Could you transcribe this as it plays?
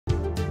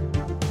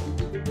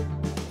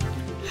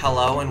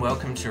Hello and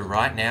welcome to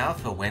Right Now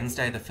for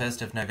Wednesday the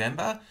 1st of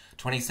November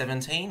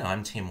 2017.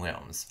 I'm Tim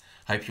Wilms.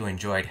 Hope you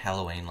enjoyed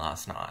Halloween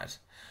last night.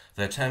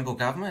 The Turnbull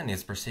government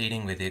is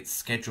proceeding with its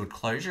scheduled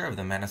closure of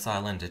the Manus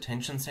Island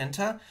Detention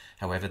Centre.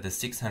 However, the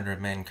 600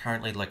 men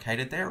currently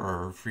located there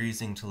are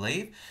refusing to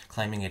leave,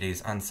 claiming it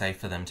is unsafe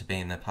for them to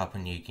be in the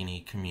Papua New Guinea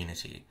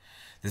community.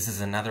 This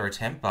is another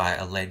attempt by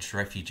alleged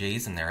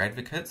refugees and their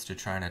advocates to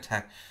try and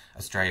attack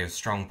Australia's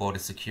strong border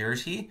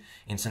security.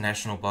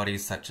 International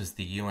bodies such as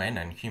the UN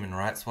and Human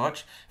Rights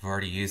Watch have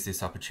already used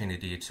this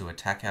opportunity to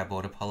attack our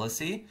border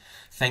policy.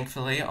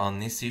 Thankfully, on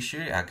this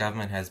issue, our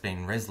government has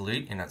been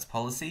resolute in its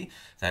policy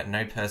that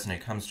no person who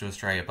comes to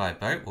Australia by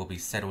boat will be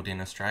settled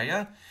in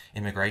Australia.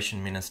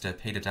 Immigration Minister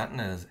Peter Dutton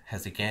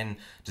has again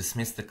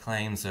dismissed the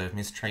claims of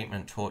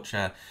mistreatment,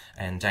 torture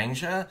and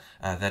danger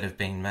that have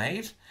been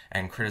made,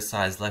 and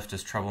criticised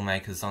leftist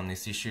troublemakers on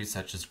this issue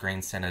such as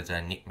Green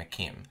Senator Nick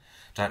McKim.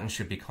 Dutton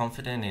should be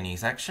confident in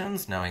his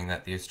actions, knowing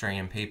that the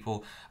Australian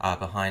people are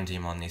behind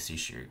him on this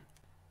issue.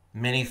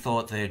 Many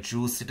thought the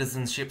dual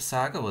citizenship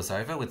saga was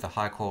over with the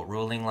High Court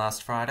ruling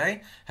last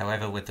Friday.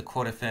 However, with the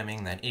court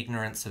affirming that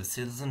ignorance of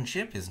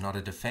citizenship is not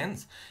a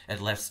defence,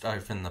 it left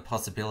open the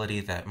possibility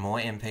that more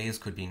MPs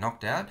could be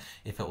knocked out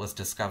if it was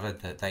discovered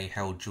that they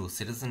held dual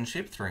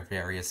citizenship through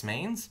various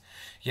means.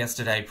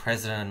 Yesterday,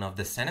 President of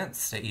the Senate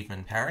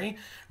Stephen Parry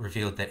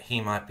revealed that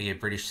he might be a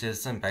British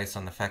citizen based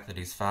on the fact that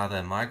his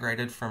father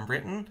migrated from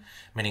Britain.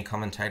 Many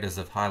commentators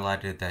have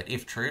highlighted that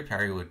if true,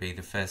 Parry would be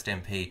the first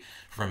MP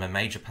from a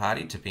major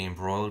party to be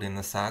embroiled in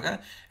the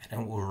saga,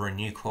 and it will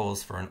renew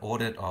calls for an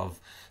audit of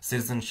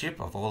citizenship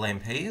of all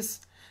MPs.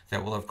 There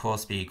will of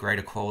course be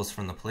greater calls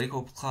from the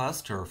political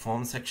class to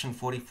reform Section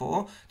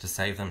 44 to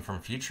save them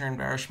from future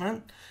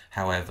embarrassment.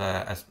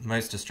 However,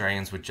 most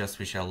Australians would just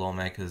wish our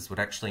lawmakers would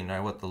actually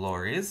know what the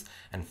law is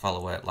and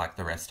follow it like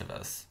the rest of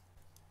us.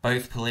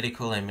 Both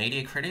political and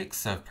media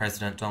critics of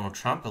President Donald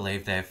Trump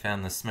believe they have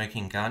found the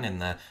smoking gun in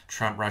the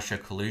Trump-Russia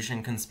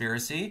collusion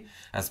conspiracy.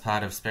 As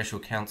part of Special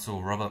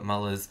Counsel Robert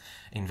Mueller's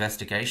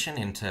investigation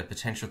into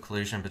potential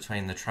collusion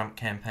between the Trump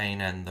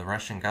campaign and the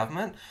Russian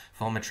government,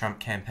 former Trump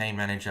campaign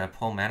manager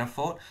Paul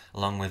Manafort,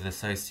 along with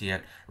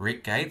associate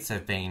Rick Gates,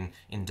 have been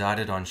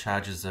indicted on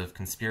charges of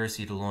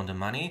conspiracy to launder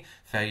money,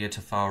 failure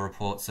to file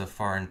reports of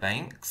foreign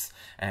banks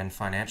and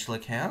financial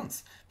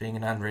accounts, being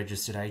an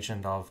unregistered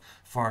agent of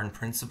foreign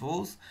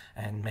principals,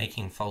 and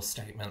making false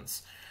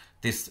statements.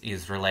 This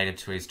is related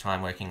to his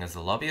time working as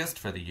a lobbyist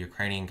for the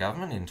Ukrainian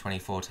government in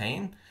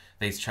 2014.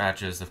 These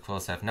charges, of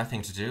course, have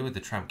nothing to do with the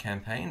Trump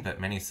campaign, but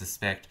many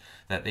suspect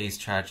that these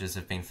charges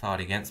have been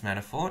filed against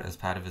Manafort as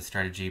part of a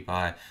strategy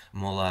by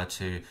Mueller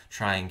to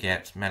try and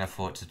get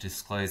Manafort to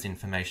disclose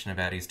information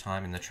about his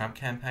time in the Trump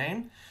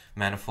campaign.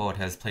 Manafort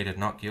has pleaded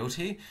not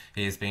guilty.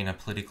 He has been a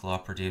political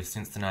operative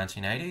since the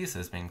 1980s,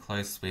 has been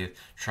close with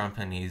Trump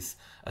and his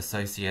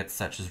associates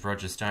such as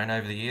Roger Stone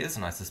over the years,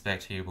 and I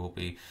suspect he will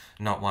be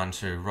not one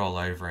to roll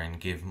over and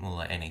give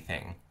Mueller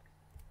anything.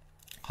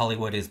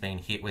 Hollywood has been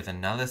hit with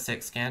another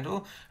sex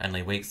scandal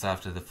only weeks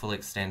after the full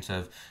extent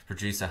of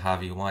producer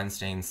Harvey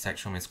Weinstein's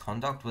sexual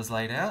misconduct was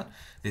laid out.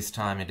 This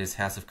time it is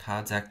House of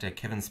Cards actor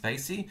Kevin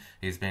Spacey,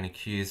 who has been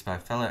accused by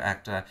fellow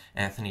actor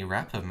Anthony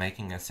Rapp of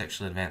making a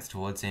sexual advance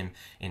towards him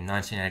in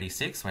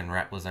 1986 when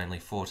Rapp was only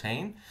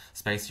 14.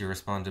 Spacey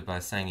responded by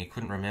saying he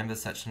couldn't remember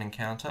such an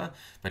encounter,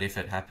 but if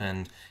it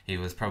happened, he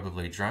was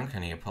probably drunk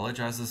and he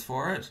apologises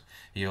for it.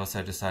 He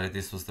also decided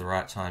this was the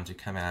right time to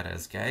come out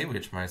as gay,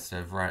 which most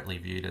have rightly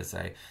viewed as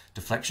a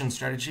deflection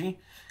strategy.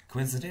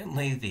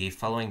 Coincidentally, the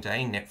following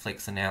day,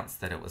 Netflix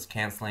announced that it was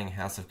cancelling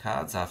House of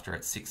Cards after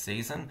its 6th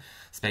season.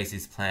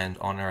 Spacey's planned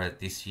honour at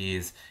this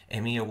year's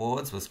Emmy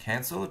Awards was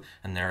cancelled,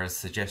 and there are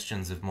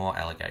suggestions of more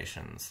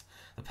allegations.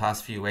 The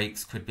past few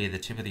weeks could be the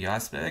tip of the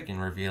iceberg in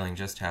revealing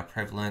just how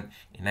prevalent,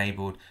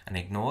 enabled and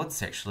ignored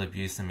sexual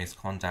abuse and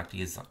misconduct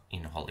is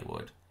in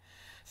Hollywood.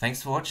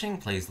 Thanks for watching.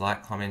 Please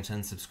like, comment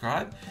and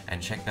subscribe,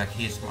 and check back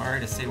here tomorrow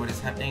to see what is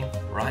happening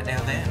right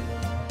now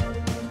then.